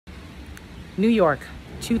New York,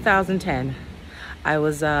 2010. I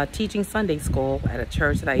was teaching Sunday school at a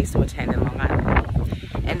church that I used to attend in Long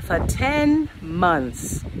Island. And for 10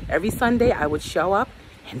 months, every Sunday I would show up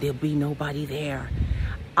and there'd be nobody there.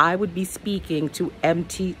 I would be speaking to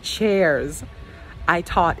empty chairs. I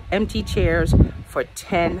taught empty chairs for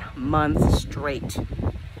 10 months straight.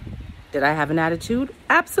 Did I have an attitude?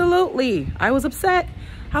 Absolutely. I was upset.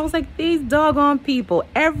 I was like, these doggone people,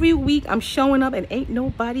 every week I'm showing up and ain't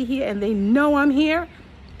nobody here and they know I'm here.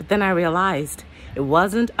 But then I realized it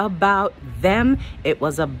wasn't about them. It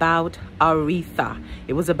was about Aretha.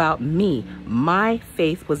 It was about me. My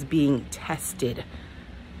faith was being tested.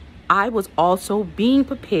 I was also being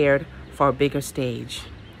prepared for a bigger stage.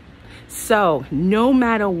 So no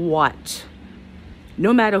matter what,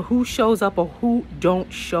 no matter who shows up or who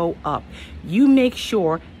don't show up, you make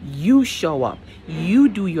sure you show up. You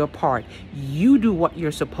do your part. You do what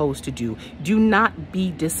you're supposed to do. Do not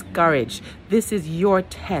be discouraged. This is your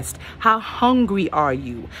test. How hungry are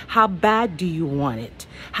you? How bad do you want it?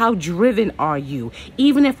 How driven are you?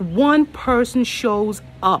 Even if one person shows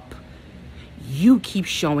up, you keep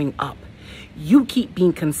showing up. You keep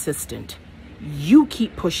being consistent. You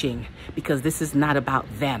keep pushing, because this is not about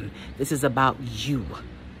them. This is about you.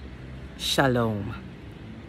 Shalom.